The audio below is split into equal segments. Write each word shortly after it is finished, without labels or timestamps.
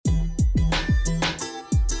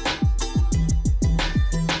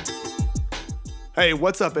Hey,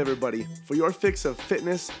 what's up, everybody? For your fix of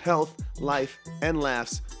fitness, health, life, and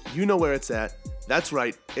laughs, you know where it's at. That's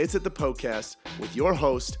right, it's at the podcast with your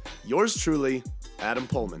host, yours truly, Adam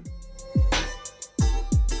Pullman.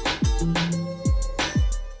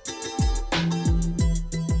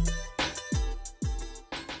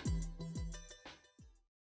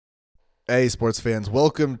 Hey, sports fans,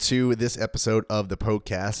 welcome to this episode of the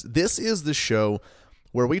podcast. This is the show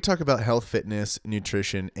where we talk about health, fitness,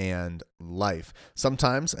 nutrition, and life.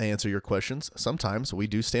 Sometimes I answer your questions. Sometimes we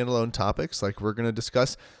do standalone topics like we're going to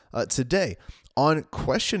discuss today. On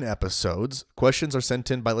question episodes, questions are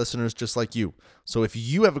sent in by listeners just like you. So if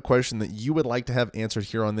you have a question that you would like to have answered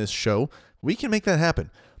here on this show, we can make that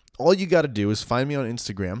happen. All you got to do is find me on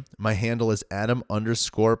Instagram. My handle is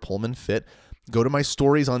Adam_PullmanFit. Go to my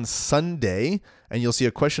stories on Sunday, and you'll see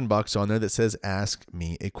a question box on there that says, ask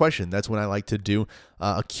me a question. That's when I like to do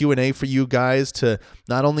a Q&A for you guys to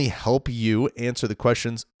not only help you answer the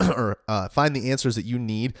questions or find the answers that you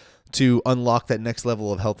need to unlock that next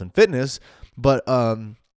level of health and fitness, but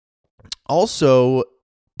also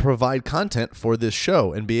provide content for this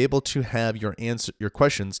show and be able to have your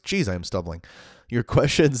questions. Geez, I am stumbling. Your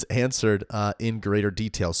questions answered in greater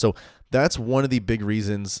detail. So that's one of the big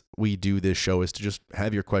reasons we do this show, is to just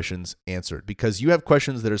have your questions answered, because you have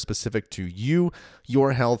questions that are specific to you,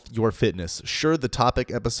 your health, your fitness. Sure, the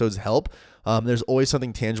topic episodes help. There's always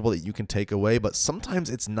something tangible that you can take away, but sometimes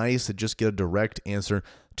it's nice to just get a direct answer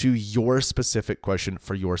to your specific question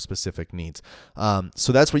for your specific needs.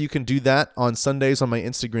 So that's where you can do that on Sundays on my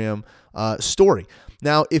Instagram story.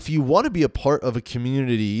 Now, if you want to be a part of a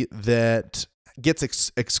community that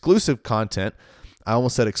gets exclusive content, I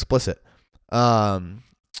almost said explicit. You're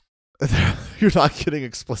not getting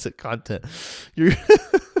explicit content.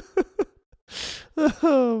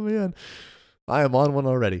 Oh man, I am on one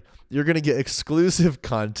already. You're gonna get exclusive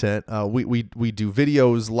content. We do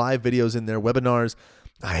videos, live videos in there, webinars.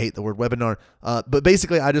 I hate the word webinar, but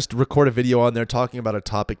basically I just record a video on there talking about a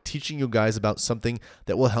topic, teaching you guys about something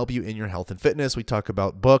that will help you in your health and fitness. We talk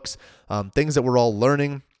about books, things that we're all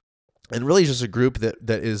learning. And really just a group that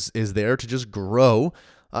is there to just grow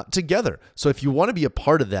together. So if you want to be a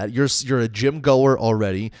part of that, you're a gym goer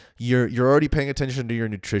already, you're already paying attention to your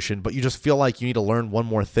nutrition, but you just feel like you need to learn one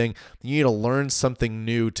more thing. You need to learn something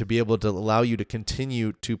new to be able to allow you to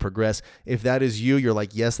continue to progress. If that is you, you're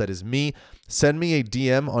like, yes, that is me. Send me a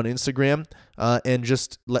DM on Instagram and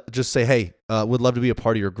just say, hey, would love to be a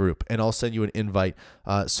part of your group, and I'll send you an invite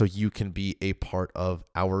so you can be a part of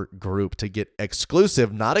our group to get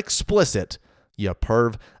exclusive, not explicit,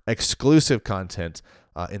 exclusive content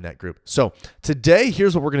in that group. So today,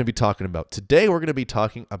 here's what we're going to be talking about. Today, we're going to be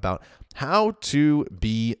talking about how to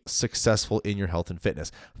be successful in your health and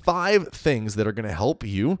fitness. 5 things that are going to help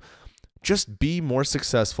you just be more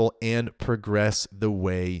successful and progress the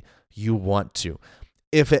way you want to.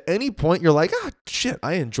 If at any point you're like, shit,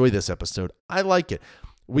 I enjoy this episode, I like it,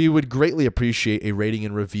 we would greatly appreciate a rating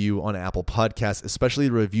and review on Apple Podcasts, especially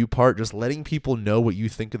the review part. Just letting people know what you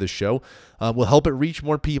think of the show will help it reach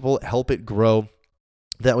more people, help it grow.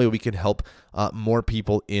 That way we can help more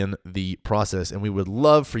people in the process. And we would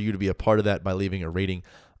love for you to be a part of that by leaving a rating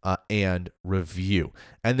and review.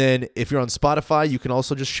 And then if you're on Spotify, you can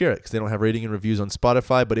also just share it, because they don't have rating and reviews on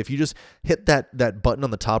Spotify. But if you just hit that button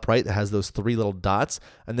on the top right that has those 3 little dots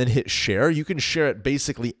and then hit share, you can share it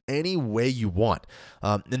basically any way you want.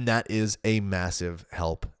 And that is a massive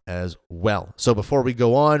help as well. So before we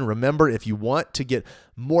go on, remember, if you want to get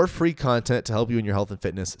more free content to help you in your health and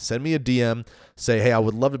fitness, send me a DM, say, hey, I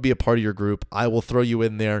would love to be a part of your group. I will throw you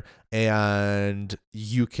in there and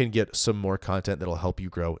you can get some more content that'll help you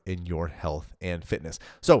grow in your health and fitness.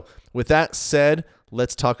 So with that said,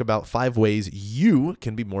 let's talk about 5 ways you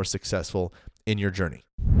can be more successful in your journey.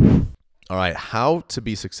 All right, how to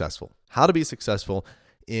be successful. How to be successful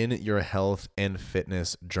in your health and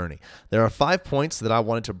fitness journey. There are 5 points that I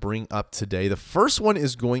wanted to bring up today. The first one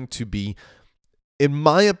is going to be, in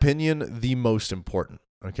my opinion, the most important,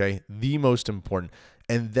 okay? The most important,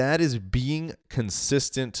 and that is being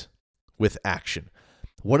consistent with action.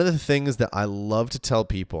 One of the things that I love to tell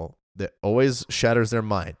people that always shatters their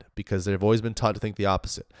mind, because they've always been taught to think the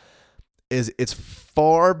opposite, is it's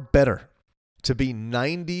far better to be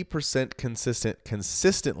 90% consistent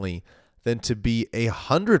consistently than to be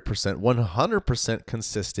 100%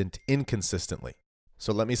 consistent inconsistently.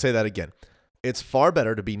 So let me say that again. It's far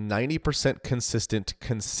better to be 90% consistent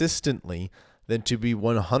consistently than to be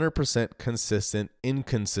 100% consistent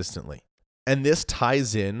inconsistently. And this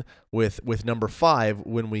ties in with number 5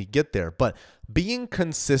 when we get there. But being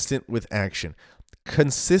consistent with action.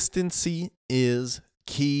 Consistency is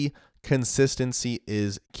key. consistency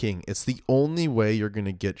is king. It's the only way you're going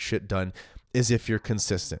to get shit done is if you're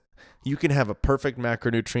consistent. You can have a perfect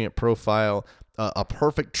macronutrient profile, a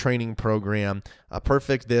perfect training program, a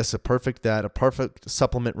perfect this, a perfect that, a perfect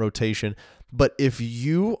supplement rotation. But if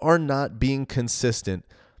you are not being consistent,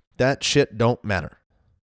 that shit don't matter.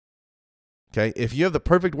 Okay? If you have the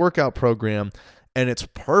perfect workout program and it's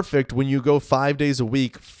perfect when you go 5 days a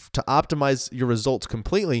week to optimize your results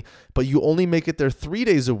completely, but you only make it there 3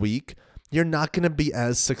 days a week, you're not going to be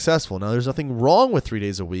as successful. Now, there's nothing wrong with 3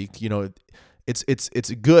 days a week. You know, it's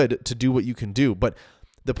good to do what you can do, but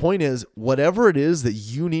the point is, whatever it is that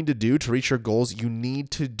you need to do to reach your goals, you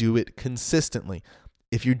need to do it consistently.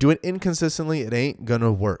 If you do it inconsistently, it ain't going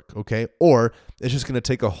to work, okay? Or it's just going to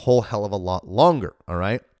take a whole hell of a lot longer, all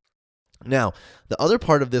right? Now, the other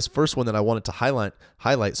part of this first one that I wanted to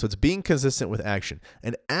highlight, so it's being consistent with action.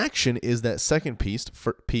 And action is that second piece.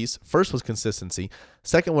 First was consistency.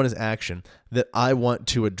 Second one is action that I want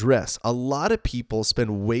to address. A lot of people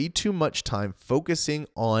spend way too much time focusing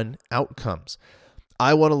on outcomes.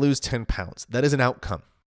 I want to lose 10 pounds. That is an outcome.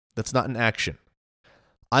 That's not an action.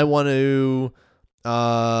 I want to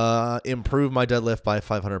improve my deadlift by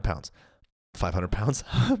 500 pounds. 500 pounds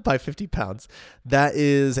by 50 pounds. That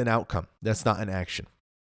is an outcome. That's not an action.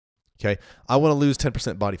 Okay. I want to lose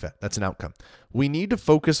 10% body fat. That's an outcome. We need to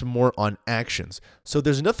focus more on actions. So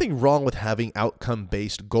there's nothing wrong with having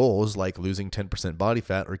outcome-based goals like losing 10% body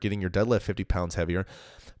fat or getting your deadlift 50 pounds heavier.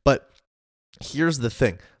 But here's the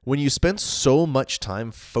thing. When you spend so much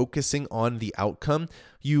time focusing on the outcome,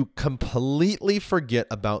 you completely forget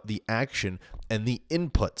about the action and the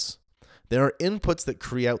inputs. There are inputs that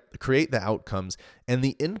create the outcomes, and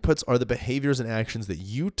the inputs are the behaviors and actions that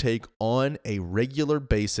you take on a regular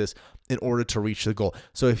basis in order to reach the goal.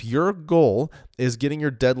 So if your goal is getting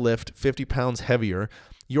your deadlift 50 pounds heavier,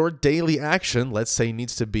 your daily action, let's say,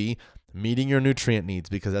 needs to be meeting your nutrient needs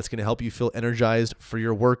because that's going to help you feel energized for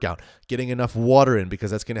your workout. Getting enough water in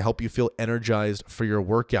because that's going to help you feel energized for your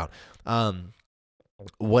workout.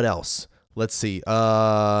 What else? Let's see.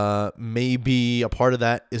 Maybe a part of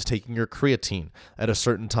that is taking your creatine at a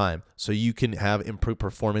certain time so you can have improved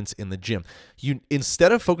performance in the gym.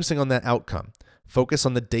 Instead of focusing on that outcome, focus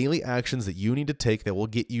on the daily actions that you need to take that will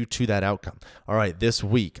get you to that outcome. All right, this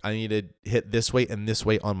week, I need to hit this weight and this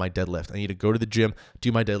weight on my deadlift. I need to go to the gym,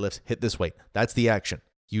 do my deadlifts, hit this weight. That's the action.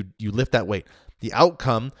 You lift that weight. The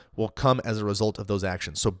outcome will come as a result of those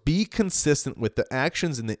actions. So be consistent with the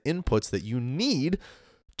actions and the inputs that you need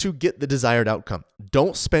to get the desired outcome.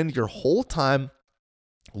 Don't spend your whole time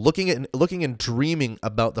looking and dreaming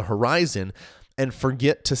about the horizon and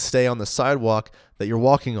forget to stay on the sidewalk that you're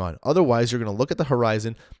walking on. Otherwise, you're going to look at the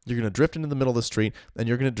horizon, you're going to drift into the middle of the street, and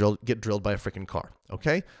you're going to get drilled by a freaking car,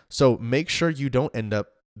 okay? So make sure you don't end up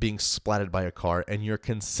being splatted by a car and you're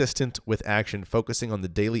consistent with action, focusing on the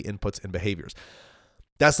daily inputs and behaviors.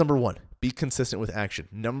 That's number one. Be consistent with action.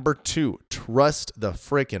 Number two, trust the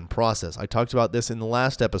freaking process. I talked about this in the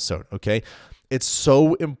last episode, okay? It's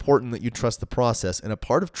so important that you trust the process. And a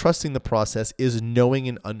part of trusting the process is knowing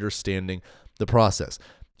and understanding the process.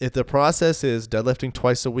 If the process is deadlifting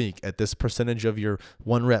twice a week at this percentage of your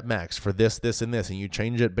 1 rep max for this, and this, and you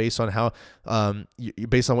change it based on how,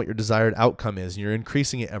 based on what your desired outcome is, and you're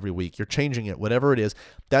increasing it every week, you're changing it, whatever it is,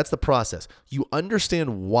 that's the process. You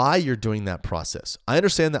understand why you're doing that process. I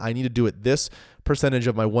understand that I need to do it this percentage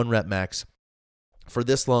of my 1 rep max for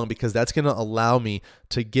this long because that's going to allow me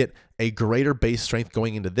to get a greater base strength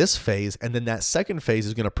going into this phase. And then that second phase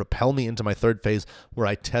is going to propel me into my third phase where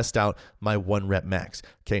I test out my 1 rep max.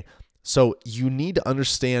 Okay. So you need to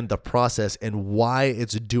understand the process and why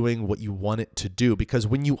it's doing what you want it to do, because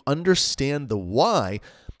when you understand the why,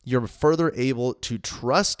 you're further able to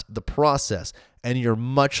trust the process and you're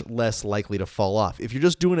much less likely to fall off. If you're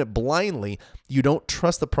just doing it blindly, you don't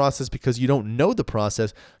trust the process because you don't know the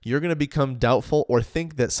process, you're going to become doubtful or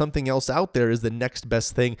think that something else out there is the next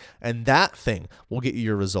best thing, and that thing will get you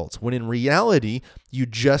your results. When in reality, you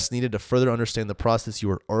just needed to further understand the process you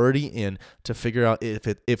were already in to figure out if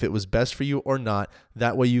it was best for you or not.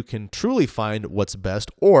 That way you can truly find what's best,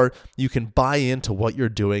 or you can buy into what you're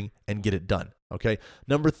doing and get it done. Okay.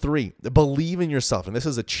 Number 3, believe in yourself. And this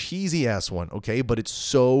is a cheesy ass one. Okay. But it's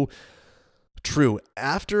so true.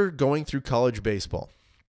 After going through college baseball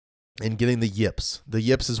and getting the yips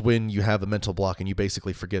is when you have a mental block and you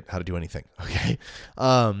basically forget how to do anything. Okay.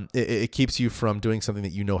 It keeps you from doing something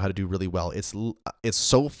that you know how to do really well. It's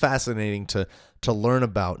so fascinating to learn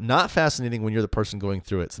about. Not fascinating when you're the person going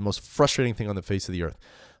through it. It's the most frustrating thing on the face of the earth.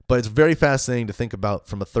 But it's very fascinating to think about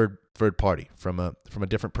from a third party, from a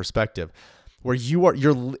different perspective, where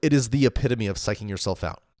it is the epitome of psyching yourself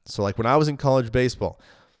out. So like when I was in college baseball,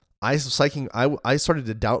 I started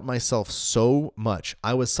to doubt myself so much.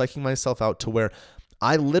 I was psyching myself out to where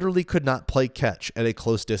I literally could not play catch at a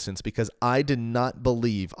close distance because I did not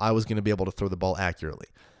believe I was going to be able to throw the ball accurately.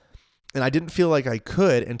 And I didn't feel like I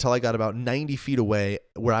could until I got about 90 feet away,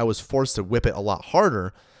 where I was forced to whip it a lot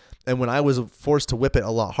harder. And when I was forced to whip it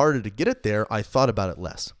a lot harder to get it there, I thought about it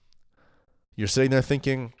less. You're sitting there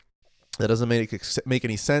thinking, that doesn't make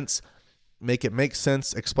any sense. Make it make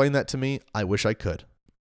sense. Explain that to me. I wish I could.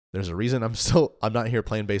 There's a reason I'm not here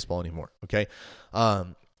playing baseball anymore. Okay.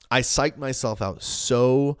 I psyched myself out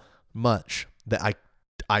so much that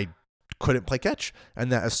I couldn't play catch.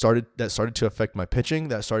 And that started to affect my pitching.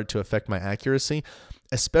 That started to affect my accuracy,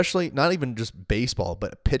 especially not even just baseball,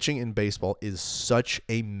 but pitching in baseball is such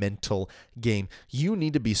a mental game. You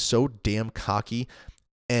need to be so damn cocky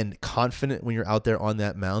and confident when you're out there on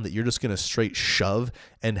that mound that you're just going to straight shove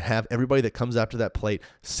and have everybody that comes after that plate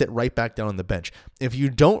sit right back down on the bench. If you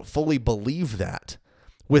don't fully believe that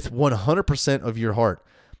with 100% of your heart,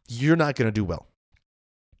 you're not going to do well.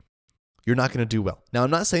 You're not going to do well. Now,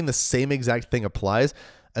 I'm not saying the same exact thing applies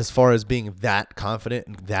as far as being that confident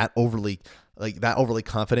and that overly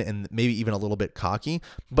confident and maybe even a little bit cocky,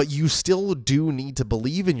 but you still do need to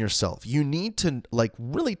believe in yourself. You need to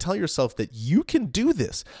really tell yourself that you can do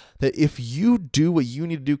this, that if you do what you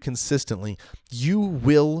need to do consistently, you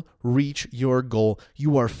will reach your goal.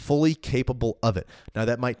 You are fully capable of it. Now,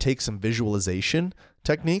 that might take some visualization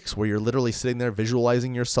techniques where you're literally sitting there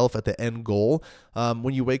visualizing yourself at the end goal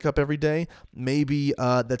when you wake up every day. Maybe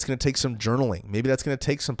that's going to take some journaling. Maybe that's going to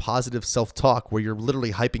take some positive self-talk where you're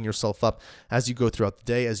literally hyping yourself up as you go throughout the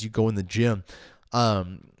day, as you go in the gym.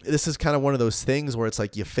 This is kind of one of those things where it's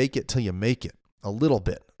like you fake it till you make it a little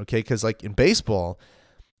bit, okay? Because like in baseball,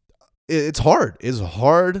 it's hard. It's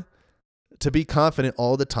hard to be confident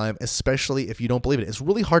all the time, especially if you don't believe it. It's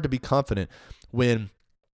really hard to be confident when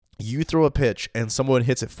you throw a pitch and someone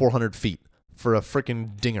hits it 400 feet for a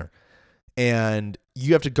freaking dinger. And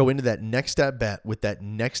you have to go into that next at bat with that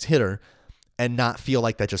next hitter and not feel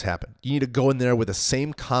like that just happened. You need to go in there with the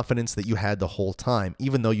same confidence that you had the whole time,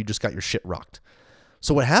 even though you just got your shit rocked.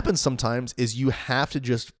 So what happens sometimes is you have to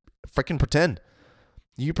just freaking pretend.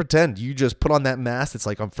 You pretend. You just put on that mask that's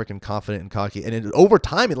like, I'm freaking confident and cocky. And over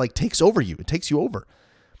time, it takes over you. It takes you over.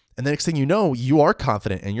 And the next thing you know, you are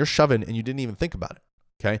confident and you're shoving and you didn't even think about it.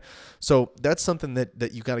 Okay. So that's something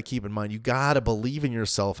that you got to keep in mind. You got to believe in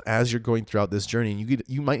yourself as you're going throughout this journey. And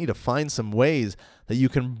you might need to find some ways that you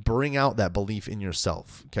can bring out that belief in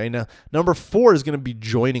yourself. Okay. Now, number 4 is going to be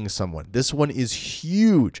joining someone. This one is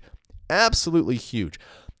huge. Absolutely huge.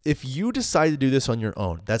 If you decide to do this on your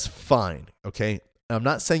own, that's fine. Okay. I'm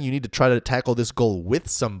not saying you need to try to tackle this goal with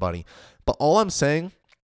somebody, but all I'm saying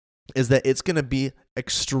is that it's going to be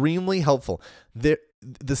extremely helpful. The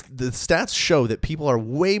stats show that people are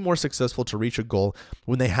way more successful to reach a goal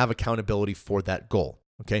when they have accountability for that goal.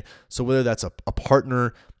 Okay. So whether that's a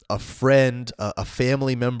partner, a friend, a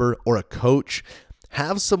family member, or a coach,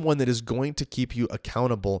 have someone that is going to keep you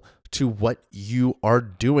accountable to what you are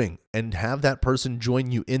doing and have that person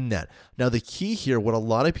join you in that. Now, the key here, what a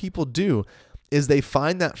lot of people do is they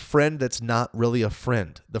find that friend that's not really a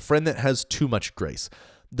friend, the friend that has too much grace.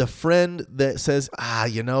 The friend that says,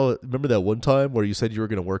 remember that one time where you said you were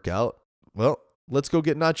going to work out? Well, let's go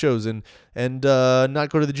get nachos and not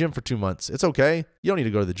go to the gym for 2 months. It's okay. You don't need to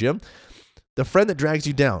go to the gym. The friend that drags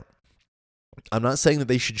you down. I'm not saying that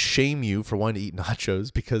they should shame you for wanting to eat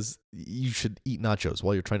nachos, because you should eat nachos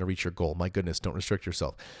while you're trying to reach your goal. My goodness, don't restrict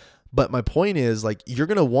yourself. But my point is, you're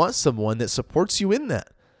going to want someone that supports you in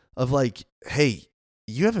that of hey,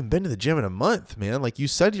 you haven't been to the gym in a month, man. You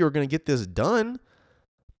said you were going to get this done.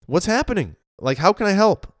 What's happening? How can I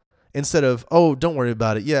help? Instead of, oh, don't worry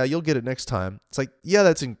about it. Yeah, you'll get it next time. It's yeah,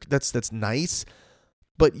 that's nice.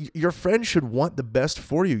 But your friend should want the best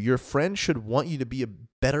for you. Your friend should want you to be a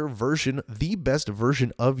better version, the best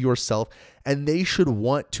version of yourself. And they should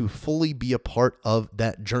want to fully be a part of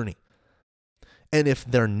that journey. And if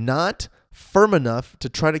they're not firm enough to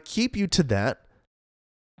try to keep you to that,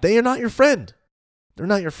 they are not your friend. They're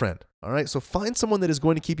not your friend. All right. So find someone that is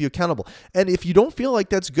going to keep you accountable. And if you don't feel like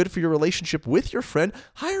that's good for your relationship with your friend,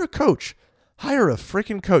 hire a coach. Hire a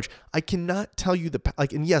freaking coach. I cannot tell you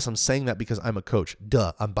and yes, I'm saying that because I'm a coach.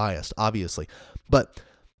 Duh, I'm biased, obviously. But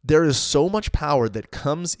there is so much power that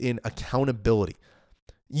comes in accountability.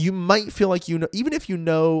 You might feel like even if you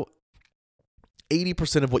know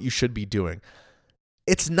 80% of what you should be doing,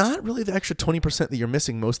 it's not really the extra 20% that you're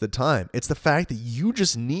missing most of the time. It's the fact that you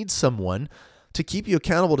just need someone to keep you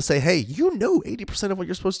accountable to say, hey, 80% of what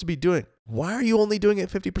you're supposed to be doing. Why are you only doing it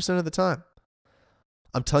 50% of the time?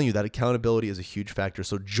 I'm telling you that accountability is a huge factor.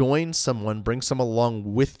 So join someone, bring someone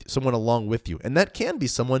along with you. And that can be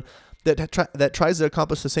someone that tries to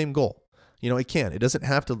accomplish the same goal. It can. It doesn't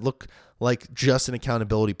have to look like just an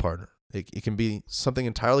accountability partner. It can be something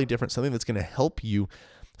entirely different, something that's going to help you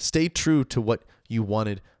stay true to what you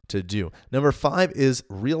wanted to do. Number 5 is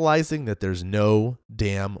realizing that there's no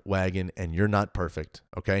damn wagon and you're not perfect.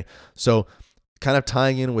 Okay. So kind of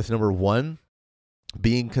tying in with number 1,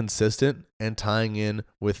 being consistent, and tying in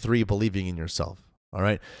with 3, believing in yourself. All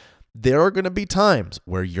right. There are going to be times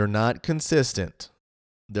where you're not consistent.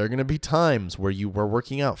 There are going to be times where you were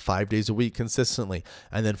working out 5 days a week consistently,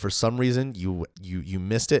 and then for some reason you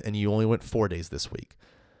missed it and you only went 4 days this week.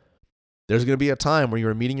 There's going to be a time where you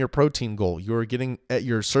were meeting your protein goal. You were getting at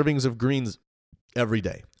your servings of greens every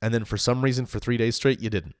day, and then for some reason for 3 days straight you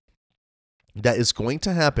didn't. That is going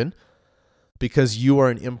to happen because you are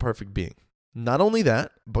an imperfect being. Not only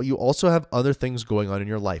that, but you also have other things going on in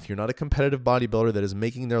your life. You're not a competitive bodybuilder that is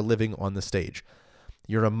making their living on the stage.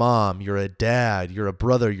 You're a mom, you're a dad, you're a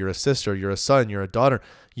brother, you're a sister, you're a son, you're a daughter,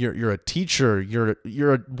 you're a teacher, you're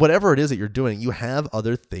whatever it is that you're doing. You have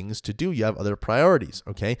other things to do. You have other priorities,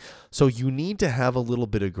 okay? So you need to have a little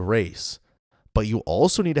bit of grace, but you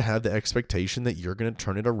also need to have the expectation that you're going to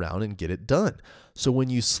turn it around and get it done. So when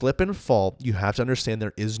you slip and fall, you have to understand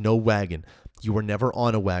there is no wagon. You were never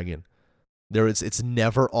on a wagon. It's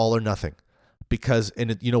never all or nothing.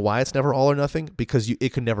 You know why it's never all or nothing? Because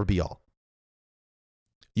it can never be all.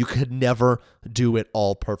 You could never do it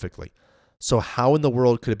all perfectly. So how in the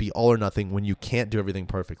world could it be all or nothing when you can't do everything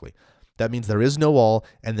perfectly? That means there is no all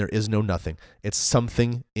and there is no nothing. It's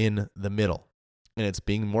something in the middle. And it's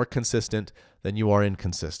being more consistent than you are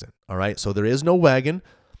inconsistent. All right. So there is no wagon.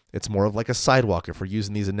 It's more of like a sidewalk. If we're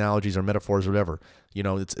using these analogies or metaphors or whatever,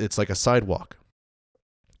 it's like a sidewalk.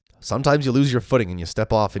 Sometimes you lose your footing and you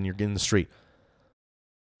step off and you're in the street.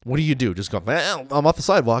 What do? Just go, well, I'm off the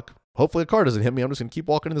sidewalk. Hopefully a car doesn't hit me. I'm just going to keep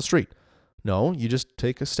walking in the street. No, you just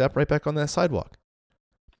take a step right back on that sidewalk.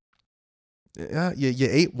 Yeah, you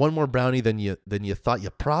ate one more brownie than you thought you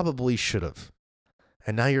probably should have.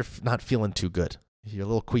 And now you're not feeling too good. You're a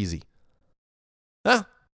little queasy. It's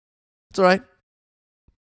all right.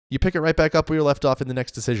 You pick it right back up where you left off in the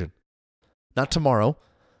next decision. Not tomorrow.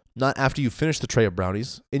 Not after you finish the tray of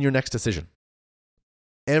brownies. In your next decision.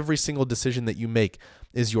 Every single decision that you make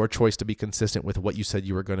is your choice to be consistent with what you said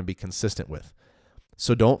you were going to be consistent with.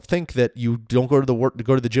 So don't think that you don't go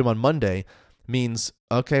to the gym on Monday means,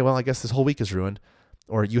 okay, well, I guess this whole week is ruined.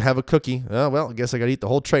 Or you have a cookie. Oh, well, I guess I got to eat the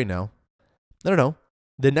whole tray now. No.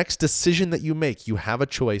 The next decision that you make, you have a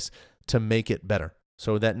choice to make it better.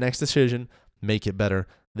 So that next decision, make it better.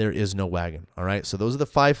 There is no wagon. All right. So those are the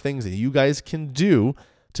 5 things that you guys can do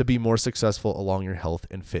to be more successful along your health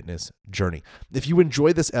and fitness journey. If you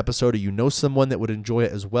enjoyed this episode or you know someone that would enjoy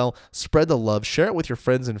it as well, spread the love, share it with your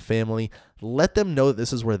friends and family. Let them know that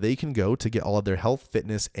this is where they can go to get all of their health,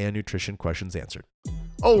 fitness, and nutrition questions answered.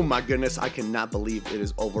 Oh my goodness, I cannot believe it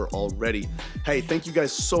is over already. Hey, thank you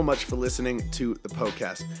guys so much for listening to the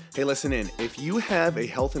podcast. Hey, listen in. If you have a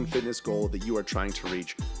health and fitness goal that you are trying to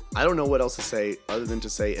reach, I don't know what else to say other than to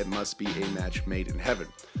say it must be a match made in heaven.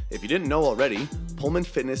 If you didn't know already, Pullman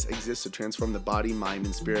Fitness exists to transform the body, mind,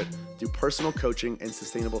 and spirit through personal coaching and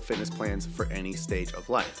sustainable fitness plans for any stage of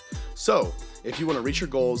life. So, if you want to reach your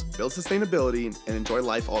goals, build sustainability, and enjoy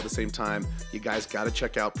life all at the same time, you guys got to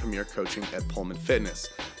check out Premier Coaching at Pullman Fitness.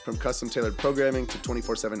 From custom-tailored programming to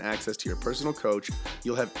 24/7 access to your personal coach,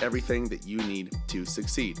 you'll have everything that you need to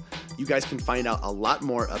succeed. You guys can find out a lot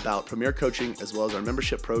more about Premier Coaching as well as our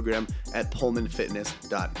membership program at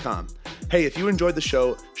pullmanfitness.com. Hey, if you enjoyed the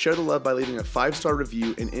show, share the love by leaving a 5-star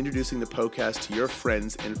review and introducing the podcast to your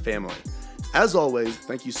friends and family. As always,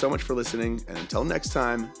 thank you so much for listening, and until next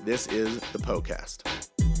time, this is the podcast.